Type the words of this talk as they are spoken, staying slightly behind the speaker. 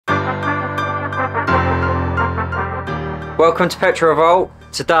Welcome to PetrolRevolt.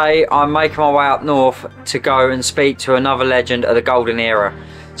 Today I'm making my way up north to go and speak to another legend of the Golden Era.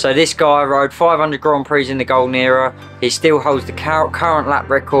 So this guy rode 500 Grand Prix in the Golden Era. He still holds the current lap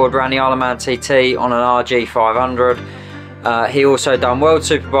record around the Isle of Man TT on an RG 500. He also done World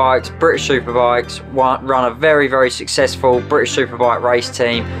Superbikes, British Superbikes, run a very successful British Superbike race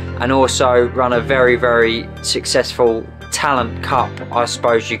team, and also run a very successful Talent Cup, I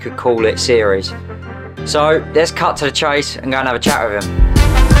suppose you could call it, series. So let's cut to the chase and go and have a chat with him.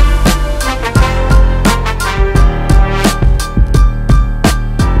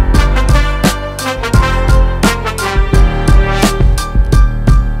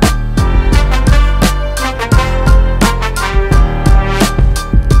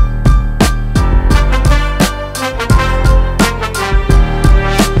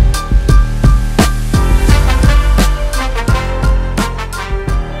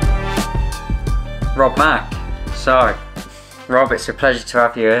 Rob Mac. So, Rob, it's a pleasure to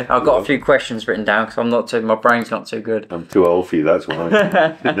have you here. I've got a few questions written down because my brain's not too good. I'm too old for you, that's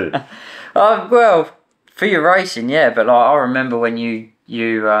why. Well, for your racing, yeah, but like I remember when you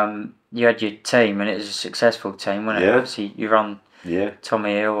had your team and it was a successful team, wasn't it? Yeah. Obviously, you run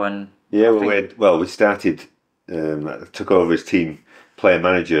Tommy Hill and yeah. We started. I took over as team player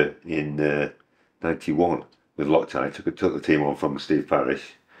manager in '91 with Loctite. Took the team on from Steve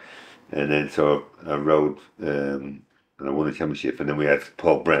Parrish. And then so I rode and I won the championship, and then we had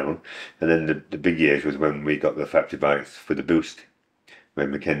Paul Brown, and then the big years was when we got the factory bikes for the Boost,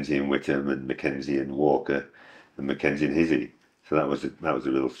 when Mackenzie and Whittam and Mackenzie and Walker and Mackenzie and Hizzy. So that was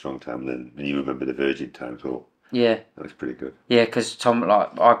a real strong time then. And you remember the Virgin times, well. Yeah. That was pretty good. Yeah, because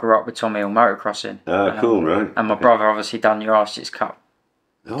I grew up with Tommy Hill motocrossing. Ah, cool, right. And my brother obviously done your R6 Cup.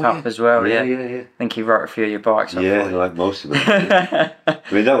 As well, yeah. I think he wrote a few of your bikes. Yeah, like most of them. I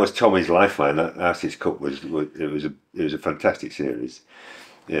mean, that was Tommy's lifeline. That R6 Cup was a fantastic series.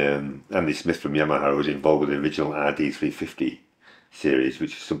 Andy Smith from Yamaha was involved with the original RD350 series,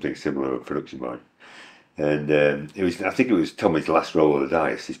 which is something similar, a production bike. And I think it was Tommy's last roll of the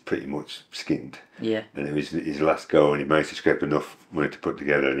dice. He's pretty much skinned. Yeah. And it was his last go, and he managed to scrape enough money to put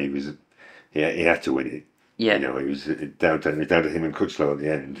together, and he had to win it. Yeah, you know, it was down to him and Crutchlow at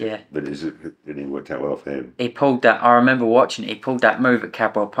the end. Yeah, but it worked out well for him. He pulled that. I remember watching it. He pulled that move at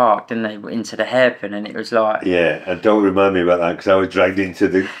Cadwell Park, didn't they, into the hairpin, and it was like. Yeah, and don't remind me about that because I was dragged into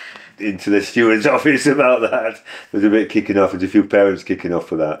the steward's office about that. There was a bit kicking off. There's a few parents kicking off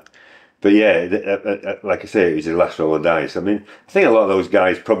for that. But yeah, like I say, it was the last roll of dice. I mean, I think a lot of those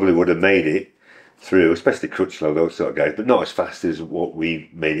guys probably would have made it through, especially Crutchlow, those sort of guys, but not as fast as what we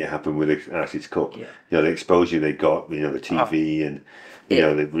made it happen with the R6 Cup. Yeah. You know, the exposure they got, you know, the TV and, you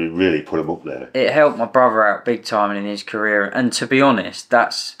know, they really put them up there. It helped my brother out big time in his career. And to be honest,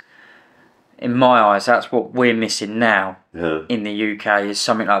 that's, in my eyes, that's what we're missing now in the UK is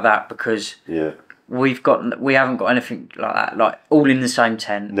something like that because we haven't got anything like that, like all in the same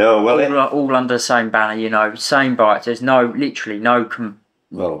tent. No, well, all under the same banner, you know, same bikes. There's literally no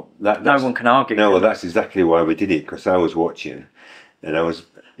well, no one can argue. No, well, that's exactly why we did it because I was watching, and I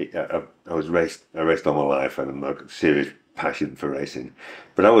raced all my life, and I've got a serious passion for racing.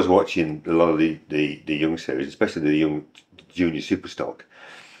 But I was watching a lot of the young series, especially the young junior superstock,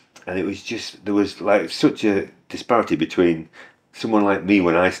 and it was just there was like such a disparity between someone like me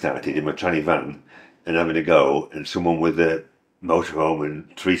when I started in my tranny van and having a go, and someone with a motorhome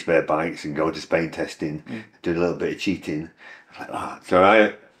and 3 spare bikes and going to Spain testing, doing a little bit of cheating. So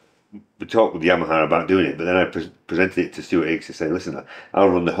I talked with Yamaha about doing it, but then I presented it to Stuart Higgs to say, listen, I'll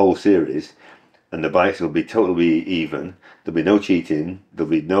run the whole series and the bikes will be totally even. There'll be no cheating. There'll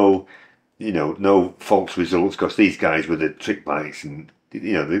be no false results because these guys with the trick bikes and,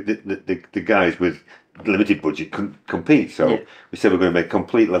 you know, the guys with limited budget couldn't compete. So we said we're going to make a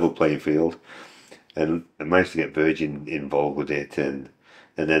complete level playing field and managed to get Virgin involved with it and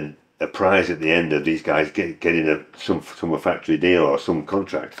then a prize at the end of these guys getting some factory deal or some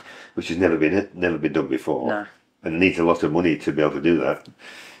contract, which has never been done before, and needs a lot of money to be able to do that.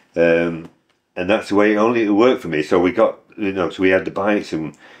 And that's the way it worked for me. So we got, so we had the bikes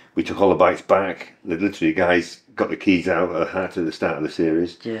and we took all the bikes back. Literally, guys got the keys out of the hat at the start of the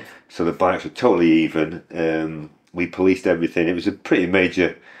series. Yeah. So the bikes were totally even. We policed everything. It was a pretty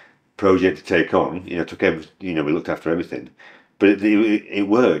major project to take on. You know, we looked after everything. But it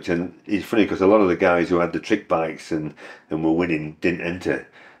worked, and it's funny because a lot of the guys who had the trick bikes and were winning didn't enter,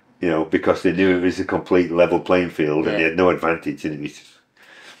 you know, because they knew it was a complete level playing field and they had no advantage. And it was just,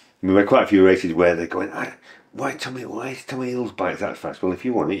 we had quite a few races where they're going, why is Tommy Hill's bike that fast? Well, if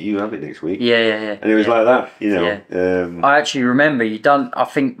you want it, you have it next week. Yeah. And it was like that, you know. Yeah. I actually remember I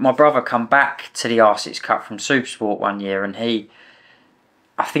think my brother come back to the R6 Cup from Supersport one year, and I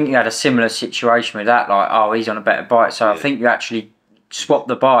think you had a similar situation with that, like, oh, he's on a better bike, so I think you actually swapped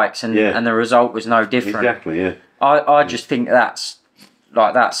the bikes, and the result was no different. Exactly, yeah. I just think that's,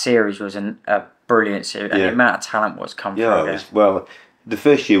 like, that series was a brilliant series, and the amount of talent was come through there. Well, the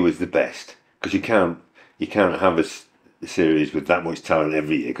first year was the best, because you can't have a series with that much talent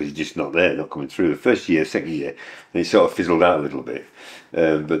every year, because you're just not there, not coming through. The first year, second year, then it sort of fizzled out a little bit.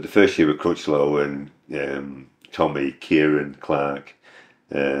 But the first year with Crutchlow and Tommy, Kieran, Clark,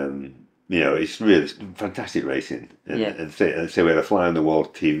 you know, it's really fantastic racing. And say we had a fly on the wall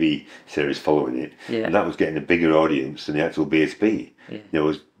TV series following it, and that was getting a bigger audience than the actual BSB. You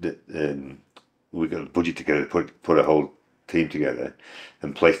know, we got a budget together, put a whole team together,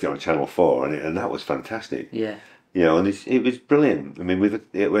 and placed it on Channel 4, and that was fantastic. Yeah. You know, and it was brilliant. I mean, we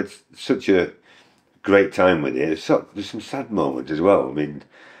had such a great time with it. There's some sad moments as well. I mean,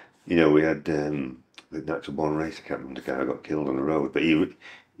 you know, we had the Natural Born Race. I can't remember the guy who got killed on the road, but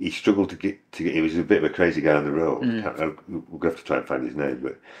he struggled to get. He was a bit of a crazy guy on the road. We'll have to try and find his name,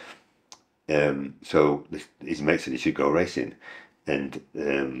 but so his mate said he should go racing, and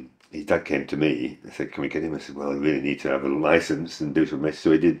his dad came to me and said, "Can we get him?" I said, "Well, he really need to have a license and do some races."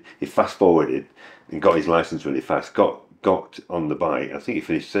 So he did. He fast forwarded and got his license really fast. Got on the bike. I think he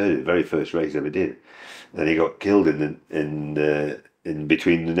finished third, the very first race he ever did, and he got killed in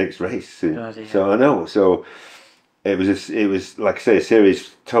between the next race. So I know. So it was like I say, a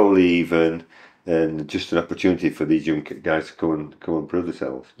series totally even, and just an opportunity for these young guys to come and prove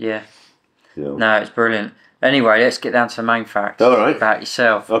themselves. Yeah. You know. No, it's brilliant. Anyway, let's get down to the main facts. All right. About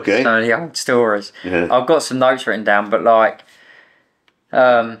yourself. Okay. Some of the old stories. Yeah. I've got some notes written down, but like,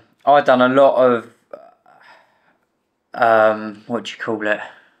 I've done a lot of, what do you call it?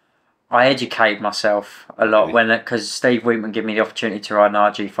 I educated myself a lot because Steve Wheatman gave me the opportunity to ride an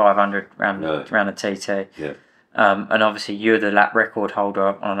RG500 around the TT. Yeah. And obviously you're the lap record holder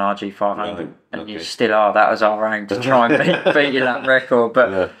on an RG500, and you still are. That was our aim, to try and beat your lap record.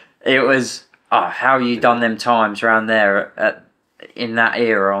 But it was, how you done them times around there in that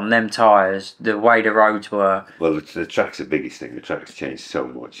era on them tyres, the way the roads were. Well, the track's the biggest thing. The track's changed so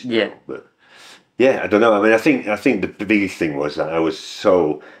much. Yeah. Now, but yeah, I don't know. I mean, I think the biggest thing was that I was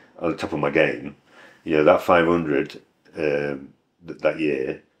so on the top of my game. You know, that 500 that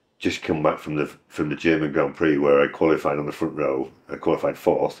year, just come back from the German Grand Prix where I qualified on the front row. I qualified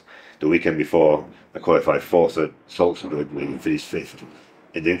fourth. The weekend before, I qualified fourth at Salzburg and finished fifth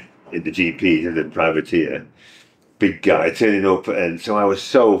in the GP, in the privateer. Big guy turning up, and so I was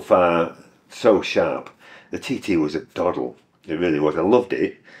so far, so sharp. The TT was a doddle. It really was. I loved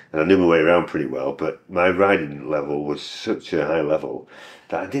it, and I knew my way around pretty well. But my riding level was such a high level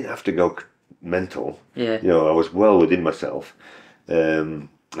that I didn't have to go mental. Yeah. You know, I was well within myself.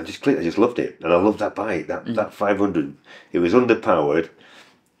 I just loved it, and I loved that bike. That 500. It was underpowered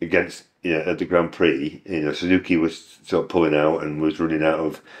against, you know, at the Grand Prix. You know, Suzuki was sort of pulling out and was running out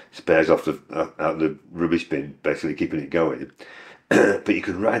of spares out of the rubbish bin, basically keeping it going. But you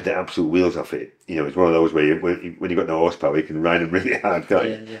could ride the absolute wheels off it. You know, it's one of those where when you got no horsepower, you can ride them really hard, can't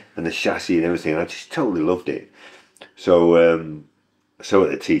you? Yeah. And the chassis and everything. I just totally loved it. So so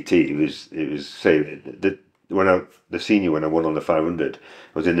at the TT, it was say the senior when I won on the 500,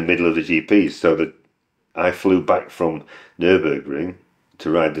 I was in the middle of the GPs, so that I flew back from Nürburgring to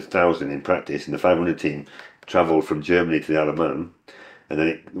ride the 1000 in practice, and the 500 team travelled from Germany to the Alemann, and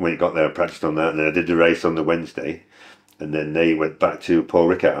then when it got there, I practiced on that, and then I did the race on the Wednesday, and then they went back to Paul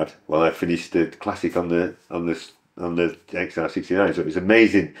Ricard while I finished the classic on the XR69. So it was an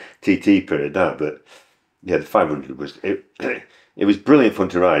amazing TT period that, but yeah, the 500 was it was brilliant fun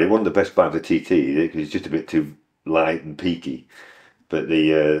to ride. It wasn't the best part of the TT because it's just a bit too light and peaky, but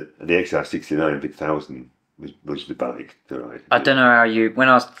the XR69 Big 1000 was the bike to ride. I don't know how when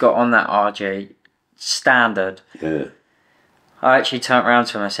I got on that RG standard. Yeah. I actually turned around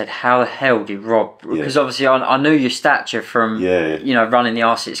to him and I said, "How the hell did Rob?" Because obviously I knew your stature from you know, running the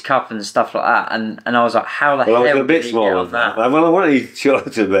R6 Cup and stuff like that, and I was like, "How the hell?" I was a bit smaller than that. Well, I wasn't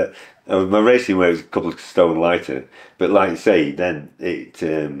shorter, but my racing weight was a couple of stone lighter. But like you say, then it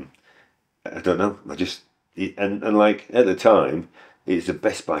I don't know. And like at the time, it's the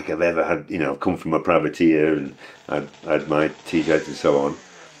best bike I've ever had. You know, I've come from a privateer and I had my TZ and so on.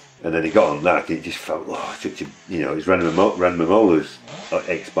 And then he got on that, it just felt, such a, you know, it was Randy Mamola's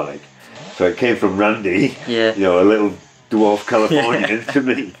ex-bike. So it came from Randy, you know, a little dwarf Californian to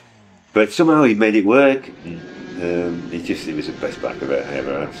me. But somehow he made it work. It was the best bike I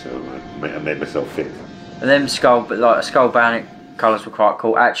ever had, so I made myself fit. them skull, but like skull bandit colours were quite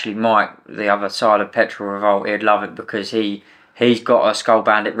cool. Actually, Mike, the other side of Petrol Revolt, he'd love it because he's got a skull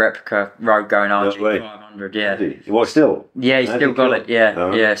bandit replica road going RG 500. Yeah. What still? Yeah, he's still got it. Yeah,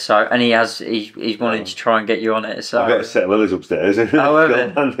 Oh. yeah. So, and he's wanting to try and get you on it. So I've got a set of others upstairs.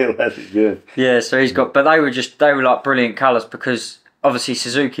 Oh, yeah. So he's got, but they were like brilliant colours because obviously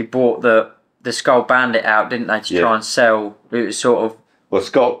Suzuki bought the skull bandit out, didn't they, to try and sell? It was sort of. Well,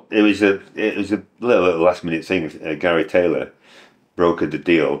 Scott, it was a little last minute thing. Gary Taylor brokered the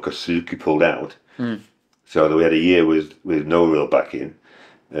deal because Suzuki pulled out. So we had a year with no real backing,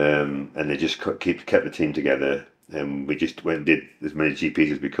 and they just kept the team together, and we just went and did as many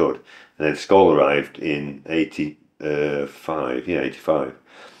GPs as we could. And then Skoll arrived in 85,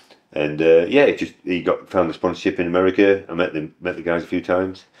 and he found the sponsorship in America. I met the guys a few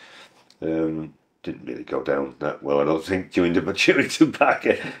times. Didn't really go down that well, I don't think, during the back.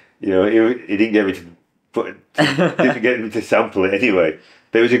 You know, he didn't get me to didn't get me to sample it anyway.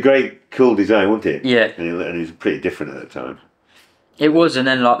 But it was a great, cool design, wasn't it? Yeah. And it was pretty different at the time. It was, and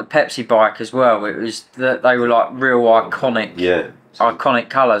then like the Pepsi bike as well. It was that they were like real iconic. Yeah. Iconic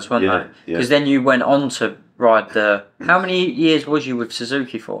colours, weren't they? Because then you went on to ride the. How many years was you with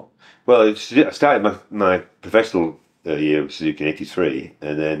Suzuki for? Well, I started my professional year with Suzuki in '83,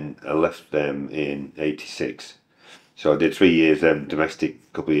 and then I left them in '86. So I did 3 years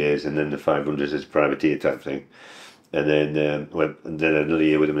domestic, couple of years, and then the 500s as a privateer type thing, and then another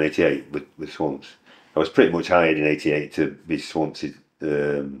year with them in '88 with Swans. I was pretty much hired in '88 to be Swans'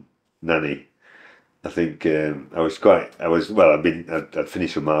 nanny. I think I'd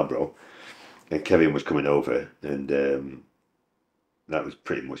finished with Marlborough, and Kevin was coming over, and that was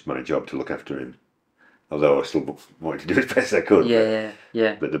pretty much my job to look after him. Although I still wanted to do as best I could.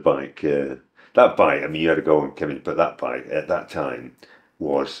 Yeah. But the bike, that bike, I mean, you had to go on Kevin, but that bike at that time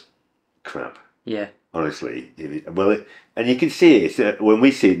was crap. Yeah. Honestly, and you can see it when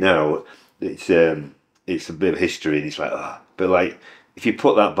we see it now. It's a bit of history, and it's like, but like if you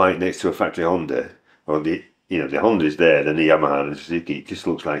put that bike next to a factory Honda, or the Honda's there, then the Yamaha and Suzuki, it just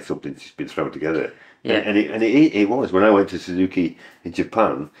looks like something's just been thrown together. Yeah. And it was when I went to Suzuki in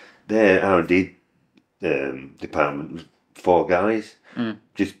Japan, their R&D department was 4 guys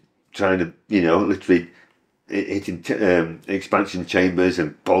just trying to, literally hitting expansion chambers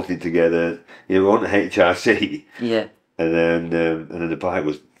and bolting together. On HRC. Yeah. And then the bike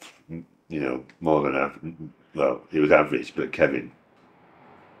was, more than average. Well, it was average, but Kevin,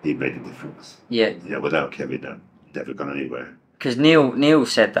 he made a difference. Yeah. Without Kevin, that never gone anywhere. Because Neil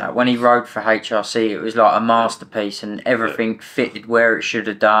said that when he rode for HRC, it was like a masterpiece, and everything fitted where it should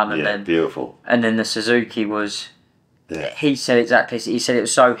have done. And then beautiful. And then the Suzuki was. Yeah. He said exactly. He said it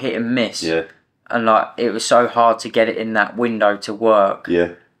was so hit and miss. Yeah. And like it was so hard to get it in that window to work.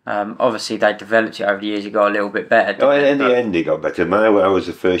 Yeah. Obviously, they developed it over the years. It got a little bit better. In the end, it got better. I was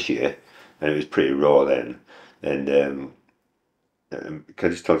the first year, and it was pretty raw then. And can I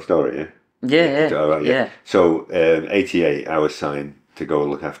just tell a story? Yeah. Yeah. All right, yeah. So, '88, I was signed to go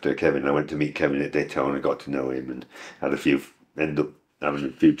look after Kevin. I went to meet Kevin at Daytona, got to know him, and ended up having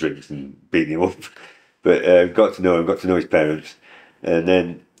a few drinks and beating him up. But got to know him, got to know his parents, and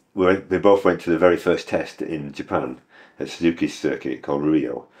then we both went to the very first test in Japan at Suzuki's circuit called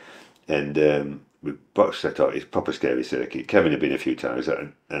Rio, and we both set out. It's a proper scary circuit. Kevin had been a few times,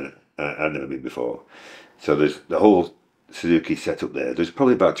 and I'd never been before. So there's the whole Suzuki set up there. There's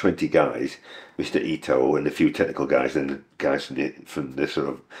probably about 20 guys, Mr. Ito and a few technical guys, and the guys from the sort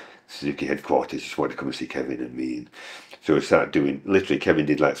of Suzuki headquarters just wanted to come and see Kevin and me. And so we started doing, literally Kevin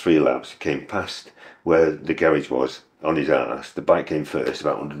did like 3 laps, came past where the garage was on his arse. The bike came first,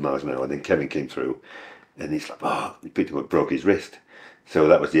 about 100 miles an hour, then Kevin came through, and he's like, he picked him up, broke his wrist. So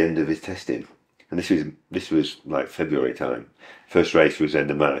that was the end of his testing. And this was like February time. First race was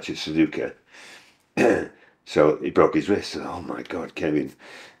end of March at Suzuka. So he broke his wrist. And, oh my God, Kevin!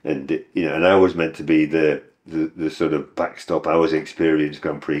 And and I was meant to be the sort of backstop. I was an experienced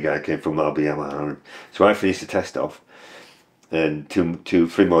Grand Prix guy. Came from RB Yamaha, so I finished the test off, and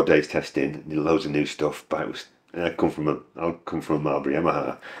 3 more days testing, loads of new stuff. But I'll come from a Marlboro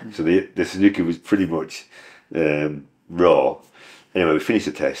Yamaha, so the Suzuki was pretty much raw. Anyway, we finished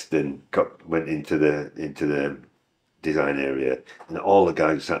the test and went into the design area, and all the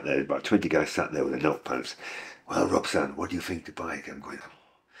guys sat there, about 20 guys sat there with their notepads. Well, Rob-san, what do you think the bike? I'm going,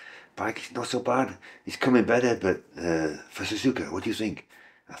 bike is not so bad. It's coming better, but for Suzuka, what do you think?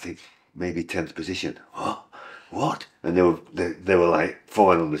 I think maybe 10th position. Oh, what? And they were like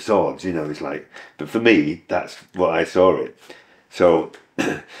falling on the swords, it's like. But for me, that's what I saw it. So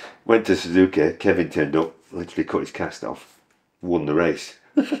went to Suzuka. Kevin turned up, literally cut his cast off, won the race.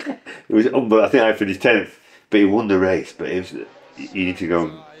 It was, but I think I finished 10th, but he won the race. But it was, you need to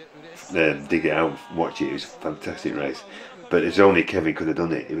go and dig it out and watch it. It was a fantastic race. But it's only Kevin could have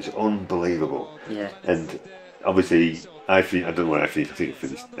done it. It was unbelievable. Yeah. And obviously, I don't know where I finished. I think I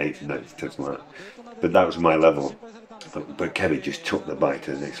finished 8th, 9th, 10th, something like that. But that was my level. But Kevin just took the bike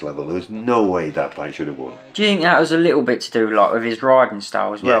to the next level. There was no way that bike should have won. Do you think that was a little bit to do like with his riding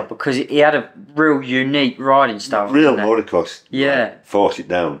style as well? Yeah. Because he had a real unique riding style. Real motocross. Yeah. Like, force it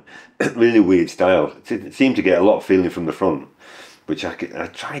down. Really weird style. It seemed to get a lot of feeling from the front, which I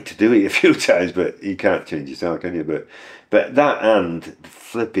tried to do it a few times, but you can't change your style, can you? But that and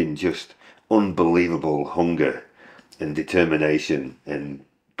flipping just unbelievable hunger and determination and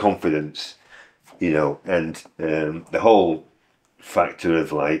confidence, you know, and the whole factor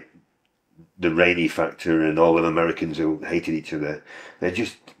of like the rainy factor and all the Americans who hated each other, they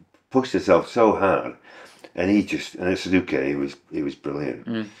just pushed themselves so hard, and and Suzuki, he was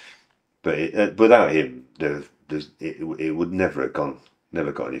brilliant. But without him, it would never have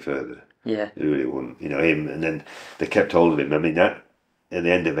got any further. Yeah. It really wouldn't, you know, him, and then they kept hold of him. I mean, that at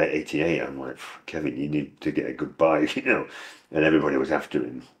the end of '88, I'm like, Kevin, you need to get a good bike, you know, and everybody was after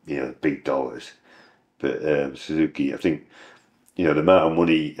him, you know, big dollars. But Suzuki, I think, you know, the amount of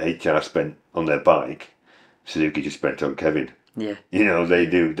money HR spent on their bike, Suzuki just spent on Kevin. Yeah. You know, they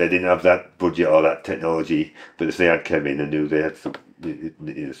didn't have that budget or that technology, but if they had Kevin, they knew they had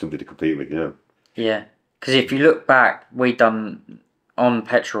somebody to compete with, you know. Yeah. Because if you look back, we done on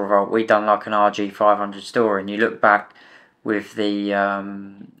PetrolRevolt, we done like an RG500 story, and you look back with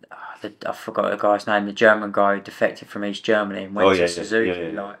I forgot the guy's name, the German guy who defected from East Germany and went to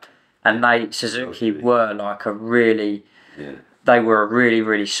Suzuki, like, and Suzuki were like a really. Yeah. They were a really,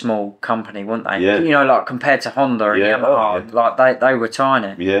 really small company, weren't they? Yeah. You know, like compared to Honda and Yamaha, like they were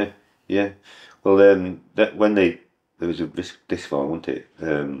tiny. Yeah, yeah. Well, that when there was a risk this far, wasn't it?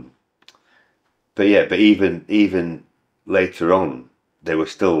 But even later on, they were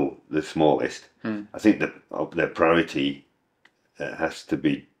still the smallest. I think that their priority has to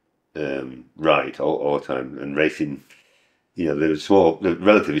be right all the time, and racing. You know, they're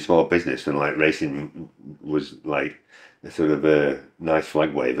relatively small business, and like racing was like a sort of a nice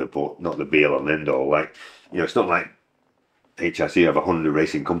flag waver, but not the be all and end all. Like, you know, it's not like HRC have a Honda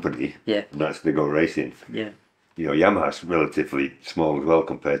racing company. Yeah. And that's they go racing. Yeah. You know, Yamaha's relatively small as well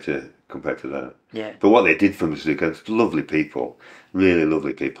compared to that. Yeah. But what they did from Suzuka, it's lovely people, really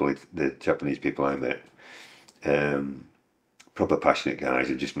lovely people. The Japanese people I met. Proper passionate guys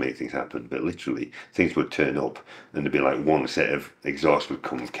who just make things happen. But literally, things would turn up, and there'd be like one set of exhaust would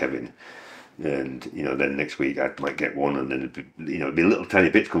come with Kevin, and you know, then next week I might get one, and then it'd be little tiny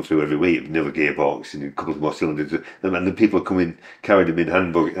bits come through every week, another gearbox and a couple more cylinders, and the people come in carried them in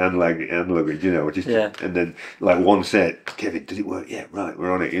hand luggage, you know, and then like one set, Kevin, does it work? Yeah, right,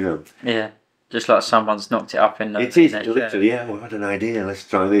 we're on it, you know. Yeah. Just like someone's knocked it up in the. It is literally, yeah. Well, I had an idea. Let's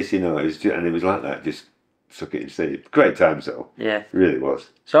try this, you know. It was like that. Just suck it and see. Great times though. Yeah, it really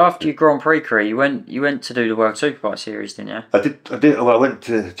was. So after your Grand Prix career, you went to do the World Superbike Series, didn't you? I did. Well, I went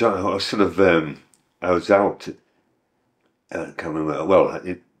to. I was sort of. I was out. I can't remember. Well,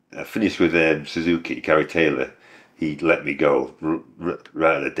 I finished with Suzuki. Gary Taylor. He let me go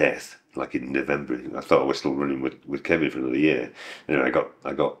right at the death. Like in November, I thought I was still running with Kevin for another year, and then I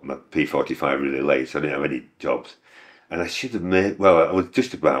got my P45 really late, so I didn't have any jobs, and I should have made. Well, I was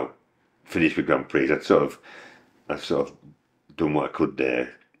just about finished with Grand Prix. I'd sort of done what I could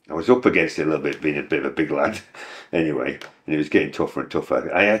there. I was up against it a little bit, being a bit of a big lad, anyway, and it was getting tougher and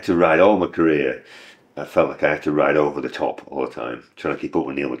tougher. I had to ride all my career. I felt like I had to ride over the top all the time, trying to keep up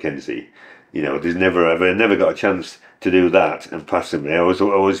with Neil Mackenzie. You know, I never got a chance to do that and pass him. I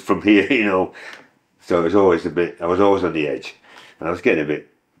was from here, you know, so it was always I was always on the edge, and I was getting a bit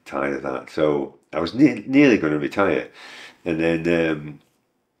tired of that. So I was nearly going to retire, and then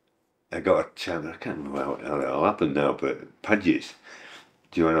I got a chance. I can't remember how it all happened now, but Padges,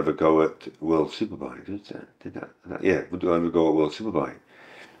 do you want to have a go at World Superbike? Did that? Yeah, would you want to go at World Superbike,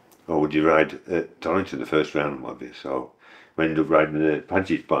 or would you ride at Donington the first round? What be so? We ended up riding the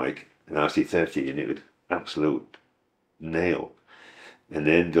Padges bike. An RC30, and it was absolute nail. And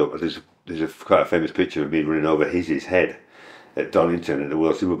they end up, there's quite a famous picture of me running over his head at Donington at the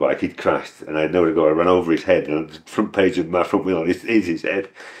World Superbike. He'd crashed, and I had nowhere to go. I ran over his head, and on the front page of my front wheel on his head.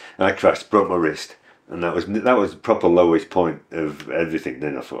 And I crashed, broke my wrist, and that was the proper lowest point of everything.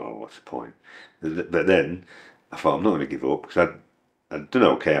 Then I thought, oh, what's the point? But then I thought, I'm not going to give up, because I'd done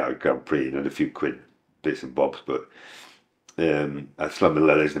okay out of Grand Prix and had a few quid bits and bobs, but I slammed my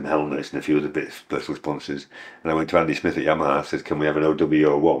leathers and helmets and a few other bits, personal sponsors, and I went to Andy Smith at Yamaha. I said, can we have an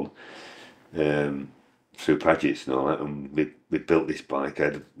OW01? through Paget's and all that, and we built this bike. I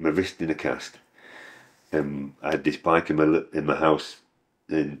had my wrist in a cast. I had this bike in my house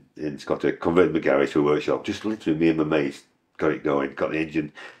in Scotland, converted my garage to a workshop. Just literally me and my mates got it going, got the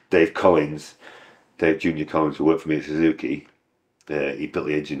engine. Dave Junior Collins, who worked for me at Suzuki, he built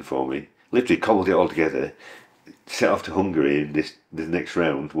the engine for me. Literally cobbled it all together. Set off to Hungary in this next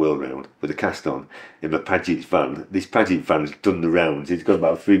world round, with a cast on in my Paget's van. This Paget van's done the rounds. It's got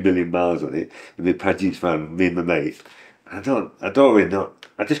about 3 million miles on it. In my Paget's van, me and my mate. I don't really know.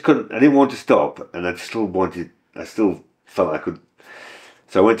 I just couldn't. I didn't want to stop, and I still felt I could.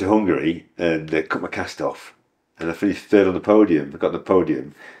 So I went to Hungary and cut my cast off, and I finished third on the podium. I got the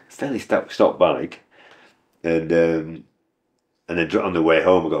podium, fairly stopped bike, and then on the way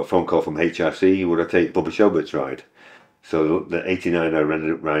home I got a phone call from HRC. Would I take Bubba Schaubert's ride? So the '89 I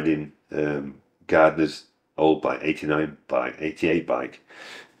ended up riding Gardner's old bike, '88 bike,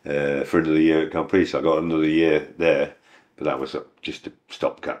 for another year at Grand Prix. So I got another year there, but that was just a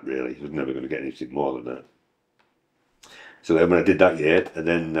stopgap really. I was never going to get anything more than that. So then when I did that year, and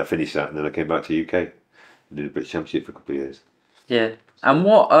then I finished that, and then I came back to UK and did a British Championship for a couple of years. Yeah. And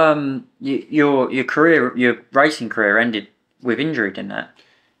what your career, your racing career ended with injury, didn't it?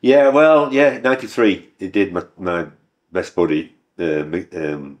 Yeah, well, yeah, '93. It did. My best buddy,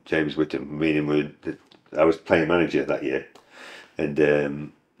 James Whittam, me and him I was playing manager that year, and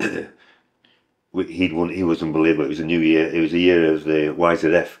he was unbelievable. It was a new year. It was the year of the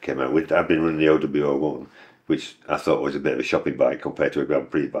YZF came out. I'd been running the OW01, which I thought was a bit of a shopping bike compared to a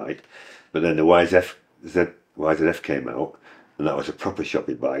Grand Prix bike, but then the YZF came out, and that was a proper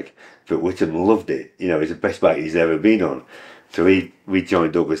shopping bike. But Whittam loved it. You know, it's the best bike he's ever been on. So we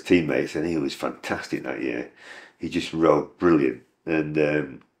joined up as teammates, and he was fantastic that year. He just rode brilliant, and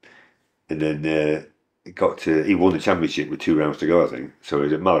then he won the championship with 2 rounds to go, I think. So he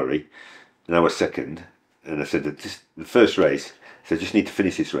was at Mallory, and I was second. And I said that the first race, I said, just need to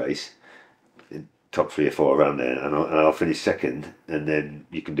finish this race, in top 3 or 4 around there, and I'll finish second, and then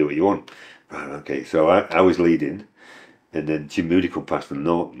you can do what you want. Right, okay. So I was leading. And then Jim Moody come past from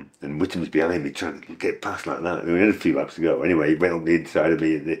Norton, and Whittam was behind me trying to get past like that. And we had a few laps to go. Anyway, he went on the inside of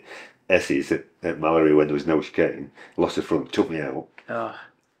me at the S's at Mallory when there was no chicane, lost the front, took me out. Oh.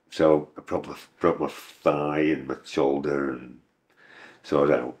 So I broke my thigh and my shoulder, and so I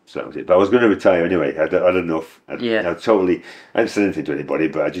was out. So that was it. But I was going to retire anyway. I'd had enough. I hadn't said anything to anybody,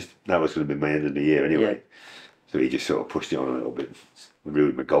 but that was going to be my end of the year anyway. Yeah. So he just sort of pushed it on a little bit,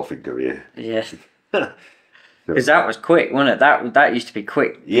 ruined my golfing career. Yeah. Because that was quick, wasn't it? That used to be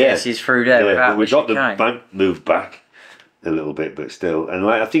quick. Yeah, he's through there. Yeah, but we got the bank moved back a little bit, but still, and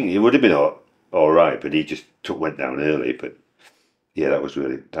I think it would have been all right, but he just went down early. But yeah, that was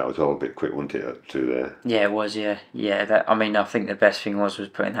all a bit quick, wasn't it? Through there. Yeah, it was. Yeah. I think the best thing was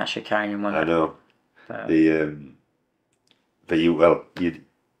putting that chicane in. I know. But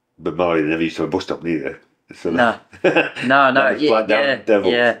Murray never used to have a bus stop neither. So no.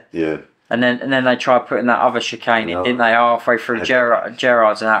 Yeah. And then they tried putting that other chicane in, didn't they? Halfway through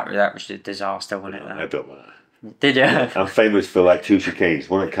Gerard's, and that was a disaster, wasn't it? I built that. Did you? I'm famous for like 2 chicanes,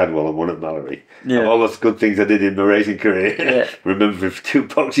 one at Cadwell and one at Mallory. Yeah. Of all those good things I did in my racing career, yeah. Remember 2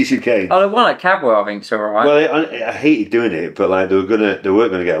 boxy chicanes. Oh, the one at Cadwell, I think, is all right. Well, I hated doing it, but like they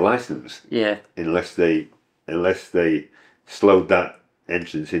weren't gonna get a license. Yeah. Unless they slowed that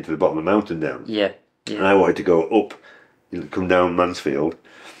entrance into the bottom of the mountain down. Yeah. Yeah. And I wanted to go up, come down Mansfield,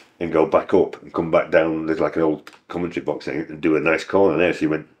 and go back up and come back down. There's like an old commentary box thing, and do a nice corner there. So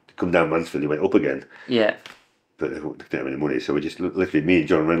you come down Mansfield, you went up again. Yeah. But they didn't have any money, so we just literally, me and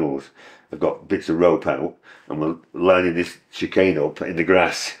John Reynolds have got bits of rope out, and we're lining this chicane up in the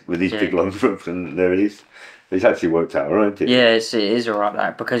grass with these big long ropes, and there it is. It's actually worked out, right? Yeah, it is alright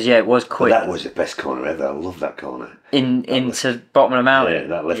that, because it was quick. But that was the best corner ever. I love that corner. Into the bottom of the mountain. Yeah,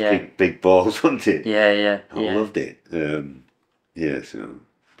 that left big balls, wasn't it? Yeah. I loved it. So.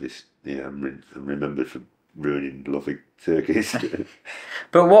 I'm remembered for ruining lovely circuits.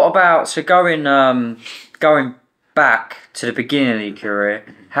 But what about going back to the beginning of your career?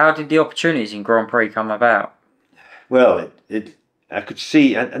 How did the opportunities in Grand Prix come about? Well, I could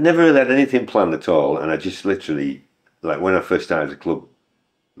see. I never really had anything planned at all, and I just literally, like when I first started the club,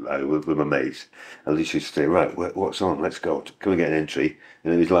 with my mates, I literally say, right, what's on? Let's go. Can we get an entry?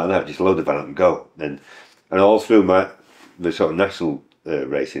 And it was like that. Just load the van up and go. And all through the sort of national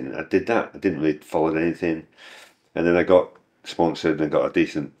racing, I did that. I didn't really follow anything, and then I got sponsored and got a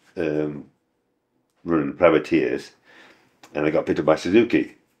decent run in privateers, and I got picked up by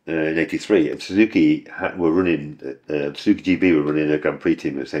Suzuki. in '83, and Suzuki were running, Suzuki GB were running a Grand Prix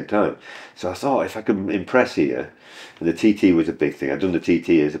team at the same time. So I thought if I could impress here, and the TT was a big thing. I'd done the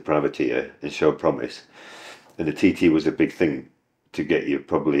TT as a privateer and showed promise, and the TT was a big thing to get you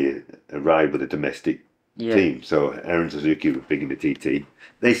probably a ride with a domestic team. So Aaron Suzuki were big in the TT.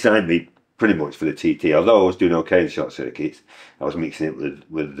 They signed me pretty much for the TT. Although I was doing okay in short circuits, I was mixing it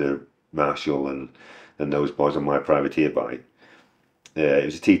with the Marshall and those boys on my privateer bike. It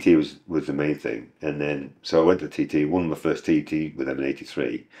was a TT was the main thing, and then so I went to TT, won my first TT with them in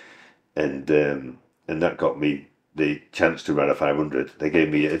 '83, and that got me the chance to ride a 500. They gave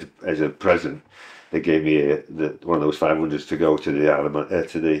me as a present. They gave me one of those 500s to go to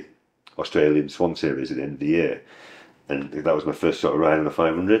the Australian Swan Series at the end of the year, and that was my first sort of ride on a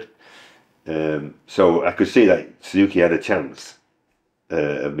 500. So I could see that Suzuki had a chance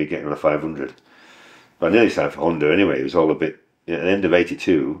of me getting on a 500. But I nearly signed for Honda anyway. It was all a bit. At the end of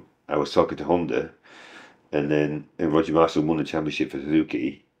 '82, I was talking to Honda, and Roger Marshall won the championship for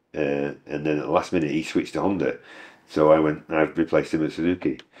Suzuki, and then at the last minute he switched to Honda, so I replaced him at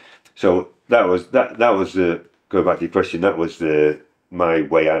Suzuki. So that was the going back to your question. That was my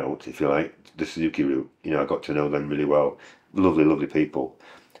way out, if you like, the Suzuki route. I got to know them really well, lovely people,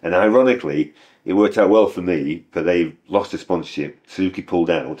 and ironically, it worked out well for me. But they lost the sponsorship. Suzuki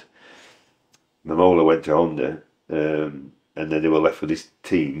pulled out. Mamola went to Honda. And then they were left with this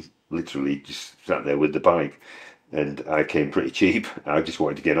team, literally just sat there with the bike, and I came pretty cheap. I just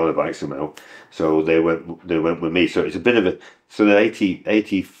wanted to get on a bike somehow, so they went with me. So it's a bit of a the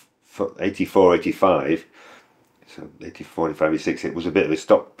 84, 85, so 84, 85, 86. It was a bit of a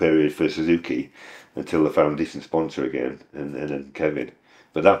stop period for Suzuki until they found a decent sponsor again, and then Kevin.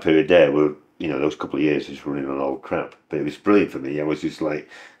 But that period there were those couple of years just running on old crap. But it was brilliant for me. I was just like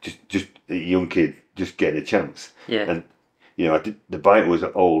just a young kid just getting a chance. Yeah. And the bike was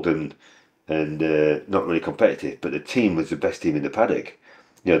old and not really competitive, but the team was the best team in the paddock.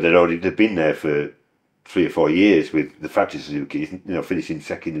 They'd been there for 3 or 4 years with the factory Suzuki, finishing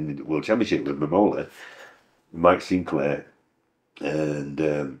second in the World Championship with Mamola, Mike Sinclair,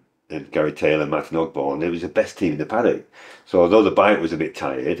 and Gary Taylor, Martin Ogborn. It was the best team in the paddock. So although the bike was a bit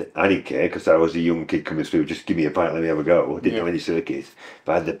tired, I didn't care because I was a young kid coming through. Just give me a bike, let me have a go. I didn't know any circuits,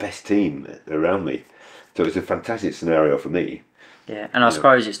 but I had the best team around me. So it was a fantastic scenario for me. Yeah, and I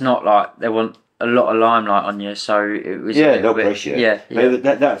suppose it's not like they want a lot of limelight on you, so it was no pressure. Yeah.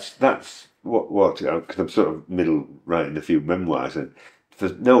 That's what because I'm sort of middle writing a few memoirs, and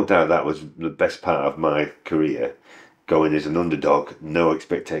there's no doubt that was the best part of my career. Going as an underdog, no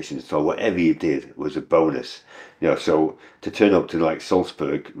expectations, so whatever you did was a bonus. So to turn up to like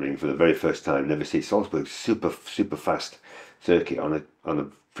Salzburg ring for the very first time, never see Salzburg, super fast circuit on a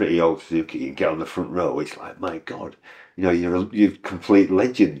pretty old Suzuki, and get on the front row. It's like, my God, you're a complete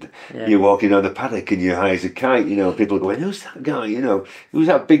legend. Yeah. You're walking on the paddock and you're high as a kite. People going, who's that guy? Who's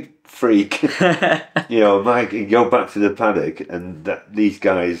that big freak? Mike, you go back to the paddock, and these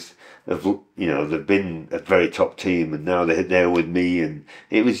guys have, they've been a very top team, and now they're there with me, and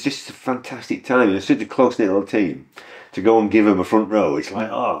it was just a fantastic time. It's such a close knit little team to go and give them a front row. It's like,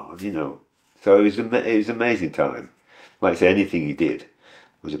 so it was an amazing time. Like I say, anything you did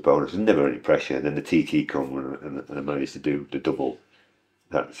was a bonus. There's never any pressure. And then the TT come and I managed to do the double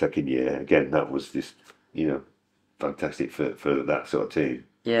that second year. Again, that was just, fantastic for that sort of team.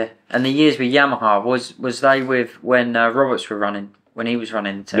 Yeah, and the years with Yamaha, was they with when Roberts were running, when he was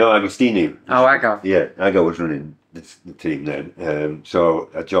running? No, Agostini. Oh, Ago. Yeah, Ago was running the team then.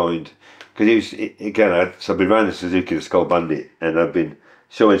 So I joined, because I've been riding the Suzuki, the Skull Bandit, and I've been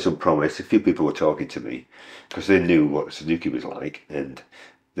showing some promise. A few people were talking to me because they knew what Suzuki was like, and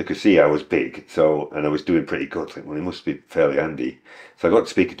they could see I was big, and I was doing pretty good. Like, well, it must be fairly handy. So I got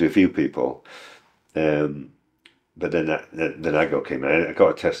speaking to a few people, but then Ago came in. I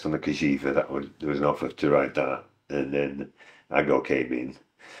got a test on the Kajiva. There was an offer to ride that, and then Ago came in,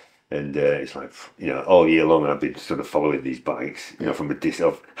 and it's like, all year long I've been sort of following these bikes, from a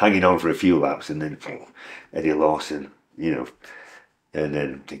distance, of hanging on for a few laps, and then Eddie Lawson, and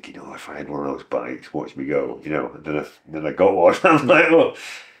then thinking, if I had one of those bikes, watch me go, and then I got one. I'm like, oh,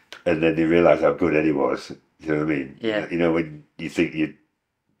 and then you realise how good Eddie was. You know what I mean? Yeah. When you think you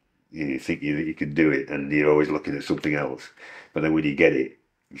can do it, and you're always looking at something else, but then when you get it,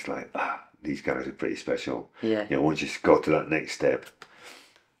 it's like, these guys are pretty special. Yeah. Once you go to that next step.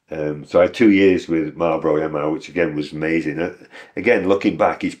 So I had 2 years with Marlboro Yamaha, which again was amazing. Again, looking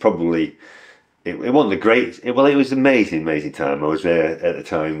back, it's probably. It wasn't the greatest. It was an amazing time. I was there at the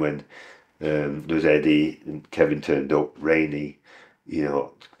time when there was Eddie and Kevin turned up, Rainey,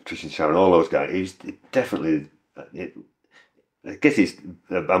 Christian Sharon, all those guys. It was definitely I guess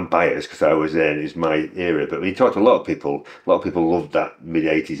I'm biased because I was there and it's my era. But when you talk to a lot of people loved that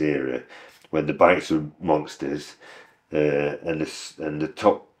mid-80s era when the bikes were monsters, and the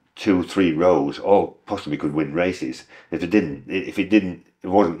top 2-3 rows all possibly could win races. It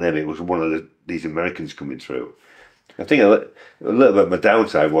wasn't them. It was one of these Americans coming through. I think a little bit of my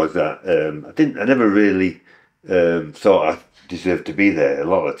downside was that I never really thought I deserved to be there a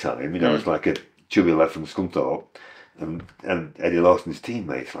lot of the time. You know, it's like a chubby lad from Scunthorpe and Eddie Lawson's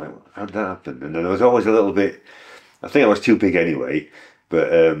teammates. Like, how'd that happen? And then I was always a little bit. I think I was too big anyway,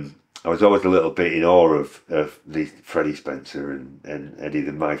 but I was always a little bit in awe of the Freddie Spencer and Eddie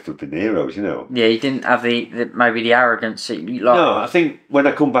the my flipping heroes. You know. Yeah, you didn't have maybe the arrogance that you like. No, I think when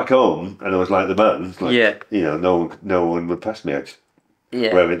I come back home and I was like the man, like, you know, no one would pass me. I just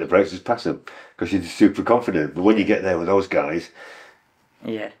wherever the brakes, just pass them because you're just super confident. But when you get there with those guys,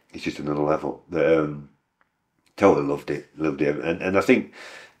 it's just another level. Totally loved it, and I think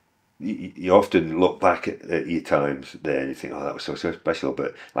you often look back at your times there and you think, oh, that was so special.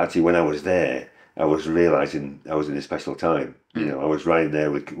 But actually, when I was there, I was realising I was in a special time. You know, I was riding there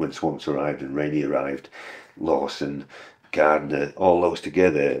when Swamps arrived and Rainey arrived, Lawson, Gardner, all those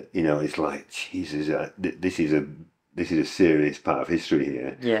together. You know, it's like, Jesus, this is a serious part of history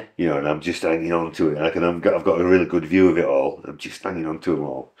here. Yeah. You know, and I'm just hanging on to it. I've got a really good view of it all. I'm just hanging on to them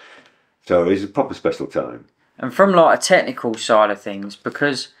all. So it was a proper special time. And from like a technical side of things,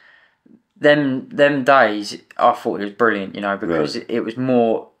 because them days, I thought it was brilliant, you know, because it was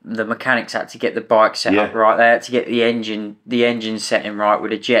more the mechanics had to get the bike set up right. They had to get the engine setting right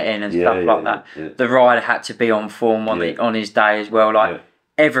with the jet in and stuff like that. Yeah. The rider had to be on form on his day as well. Like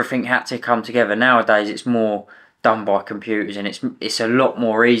everything had to come together. Nowadays, it's more done by computers, and it's a lot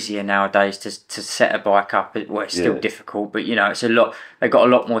more easier nowadays to set a bike up. Well, it's still difficult, but you know, it's a lot. They've got a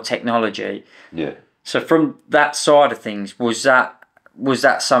lot more technology. Yeah. So from that side of things, was that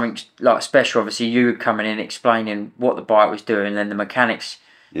something like special? Obviously, you were coming in explaining what the bike was doing, and then the mechanics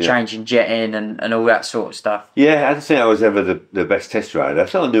changing jet in and all that sort of stuff. Yeah, I don't think I was ever the best test rider. I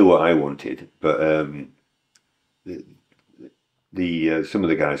sort of knew what I wanted, but some of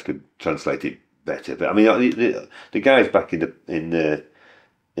the guys could translate it better. But I mean, the guys back in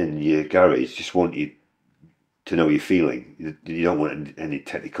your garage just want you to know your feeling. You don't want any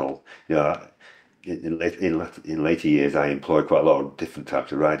technical, you know. In later years, I employed quite a lot of different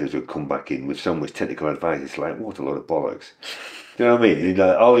types of riders who come back in with so much technical advice. It's like, what a load of bollocks. Do you know what I mean?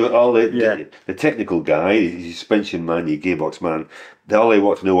 All the technical guy, your suspension man, your gearbox man, all they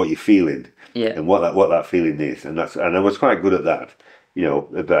want to know what you're feeling and what that feeling is, and I was quite good at that, you know.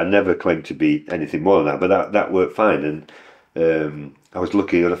 But I never claimed to be anything more than that. But that worked fine, and I was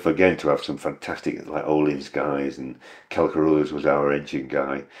lucky enough again to have some fantastic like Olin's guys, and Kel Carruthers was our engine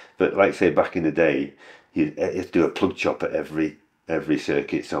guy. But like I say, back in the day, you had to do a plug chop at every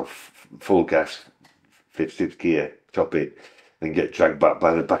circuit, so full gas, fifth gear, chop it, and get dragged back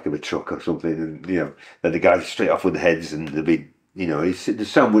by the back of a truck or something, and you know, then the guys straight off with the heads, and there'd be, you know,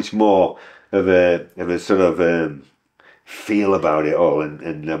 there's so much more of a sort of feel about it all,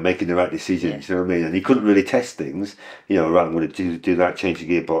 and making the right decisions. You know what I mean? And you couldn't really test things, you know. Right, I'm going to do that, change the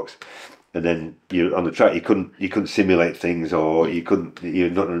gearbox, and then you on the track you couldn't simulate things, or you'd not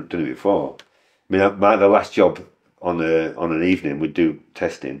done it before. I mean, the last job on an evening we'd do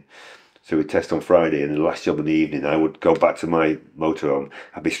testing, so we'd test on Friday, and the last job in the evening I would go back to my motorhome.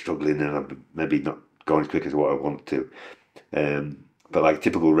 I'd be struggling, and I'd be maybe not going as quick as what I wanted to. But like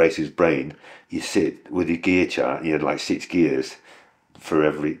typical racer's brain, you sit with your gear chart, you had like 6 gears for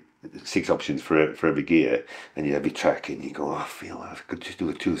every 6 options for every gear, and you'd be tracking. You go, oh, I feel I could just do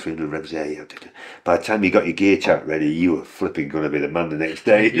a 200-300 revs there. By the time you got your gear chart ready, you were flipping going to be the man the next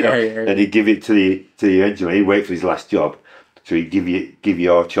day. You know? And he'd give it to the engine. He'd wait for his last job, so he'd give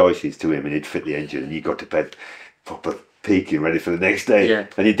your choices to him, and he'd fit the engine, and you got to bed proper peaking, ready for the next day.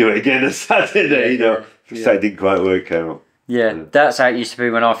 And he'd do it again on Saturday. You know, Saturday didn't quite work out. Yeah, that's how it used to be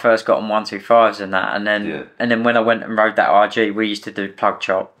when I first got on 125s and that, and then when I went and rode that RG, we used to do plug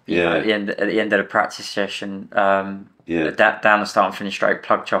chop. You know, at the end of the practice session. Down the start and finish straight,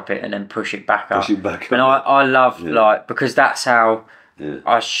 plug chop it, and then push it back up. And I love like, because that's how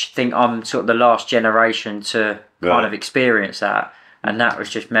I think I'm sort of the last generation to kind of experience that. And that was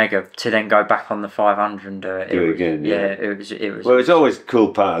just mega to then go back on the 500 and do it again. It was. Well, it's always a cool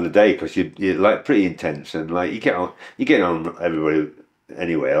part of the day because you're like pretty intense, and like you get on everybody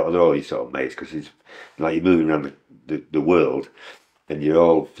anyway. They're all your sort of mates, because it's like you're moving around the world, and you're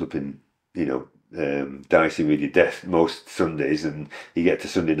all flipping, you know, dicing with your death most Sundays, and you get to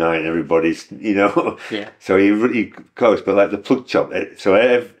Sunday night and everybody's, you know, so you're really close. But like the plug chop,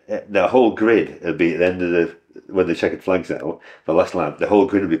 so the whole grid will be at the end of when the checkered flag's out, the last lap, the whole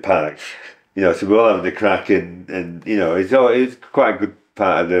grid will be packed. You know, so we're all having a crack, and you know, it's quite a good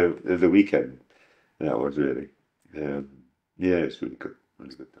part of the weekend. That was really, yeah, it's really good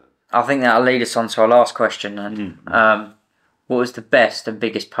time. I think that'll lead us on to our last question then. What was the best and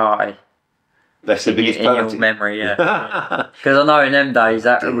biggest party? That's the biggest party? In your memory, yeah. Because I know in them days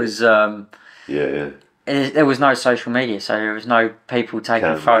that it was... There was no social media, so there was no people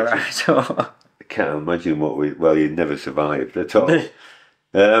taking photos. I can't imagine well, you'd never survived at all.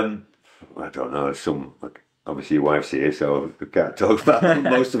 I don't know, obviously your wife's here, so I can't talk about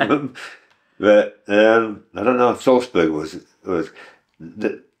most of them. But I don't know, Salzburg was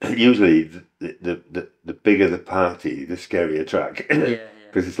usually the bigger the party, the scarier track.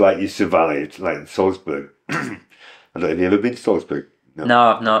 Because it's like you survived, like Salzburg. I don't know, have you ever been to Salzburg? No,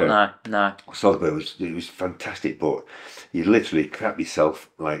 I've not, no. Salzburg was fantastic, but you literally crap yourself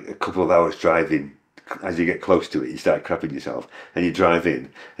like a couple of hours driving. As you get close to it, you start crapping yourself, and you drive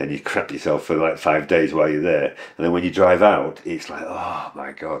in, and you crap yourself for like 5 days while you're there, and then when you drive out, it's like, oh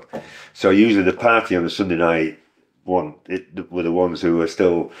my god. So usually the party on a Sunday night were the ones who were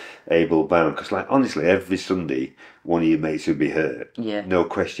still able bound, because like honestly, every Sunday one of your mates would be hurt, no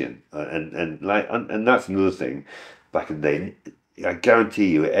question, and that's another thing. Back in the day, I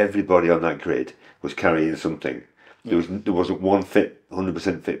guarantee you, everybody on that grid was carrying something. There wasn't one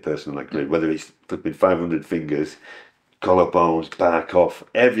 100% fit person on that grid, whether it's flipping 500 fingers, collarbones, bark off.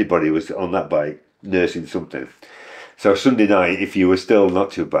 Everybody was on that bike nursing something. So Sunday night, if you were still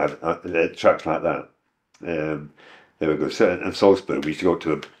not too bad at tracks like that, they were good. So, and Salzburg, we used to go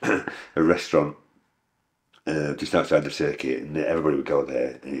to a restaurant just outside the circuit, and everybody would go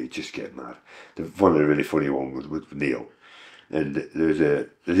there, and you'd just get mad. One of the really funny ones was Neil. And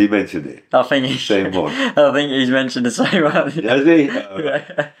has he mentioned it? I think he's same one. I think he's mentioned the same one. Has he?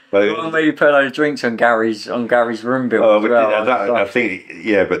 Well, maybe put those drinks on Gary's room bill. Oh, but I think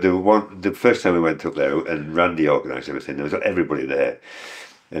but the first time we went up there, and Randy organised everything. There was everybody there,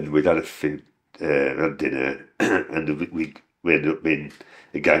 and we'd had had dinner, and we ended up being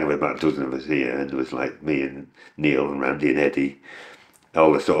a gang of about a dozen of us here, and it was like me and Neil and Randy and Eddie,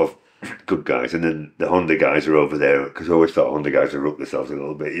 all the sort of good guys, and then the Honda guys are over there, because I always thought Honda guys would look themselves a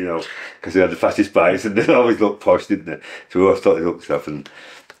little bit, you know, because they had the fastest bikes and they always looked posh, didn't they? So we always thought they looked stuff, and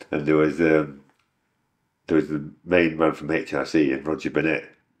there was the main man from HRC, and Roger Bennett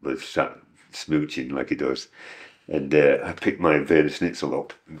was sat smooching like he does, and I picked my Werner Schnitzel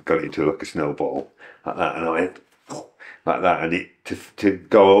up and got it into like a snowball like that, and I went like that, and to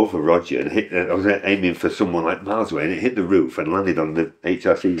go over Roger and hit. I was aiming for someone like miles away, and it hit the roof and landed on the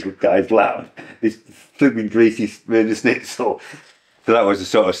HRC guy's lap. This flipping greasy Werner Schnitzel. So that was the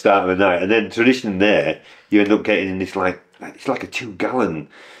sort of start of the night. And then tradition there, you end up getting in this it's like a 2-gallon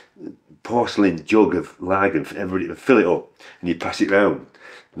porcelain jug of lager, and everybody would fill it up, and you pass it round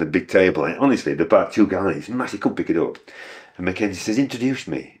on the big table. And honestly, they're about 2 gallons. It's massive. You couldn't pick it up. And Mackenzie says, "Introduce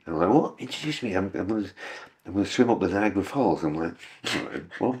me." And I'm like, "What? Introduce me? I'm going to swim up the Niagara Falls." I'm like,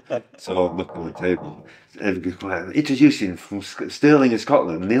 "What?" So I look on the table. Everybody's quiet. "Introducing from Stirling in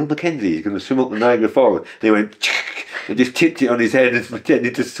Scotland, Neil Mackenzie. He's going to swim up the Niagara Falls." And he went, and just tipped it on his head and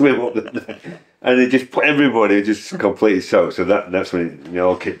pretended to swim up and it just put everybody just completely soaked. So that's when it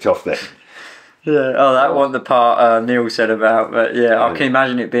all kicked off then. Yeah, that wasn't the part Neil said about, but I can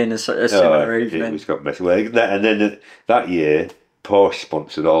imagine it being a similar evening. It was got messy. Well, and then that year, Porsche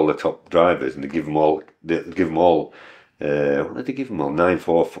sponsored all the top drivers, and they give them all. What did they give them all?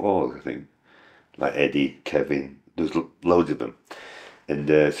 944s, I think. Like Eddie, Kevin, there's loads of them,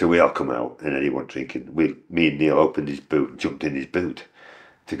 and so we all come out, and Eddie went drinking. Me and Neil opened his boot, and jumped in his boot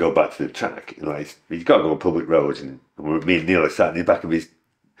to go back to the track. Like he's got to go on public roads, and me and Neil are sat in the back of his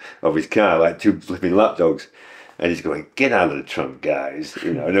car like 2 flipping lapdogs, and he's going, "Get out of the trunk, guys!"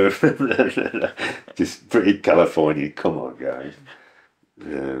 You know, just pretty California. Come on, guys.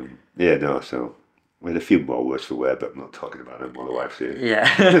 So we had a few more words for wear, but I'm not talking about them while the wife's here. Yeah.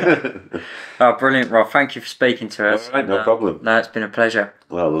 Oh, brilliant, Rob. Thank you for speaking to us. All right, no problem. No, it's been a pleasure.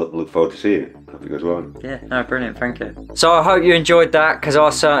 Well, look forward to seeing you. Hope it goes well. Yeah, no, brilliant. Thank you. So I hope you enjoyed that, because I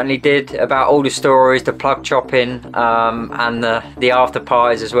certainly did, about all the stories, the plug chopping, and the after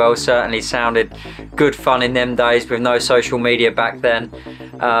parties as well. Certainly sounded good fun in them days with no social media back then.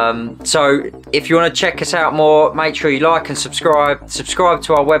 So if you want to check us out more, make sure you like and subscribe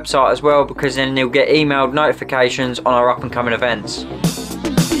to our website as well, because then you'll get emailed notifications on our up and coming events.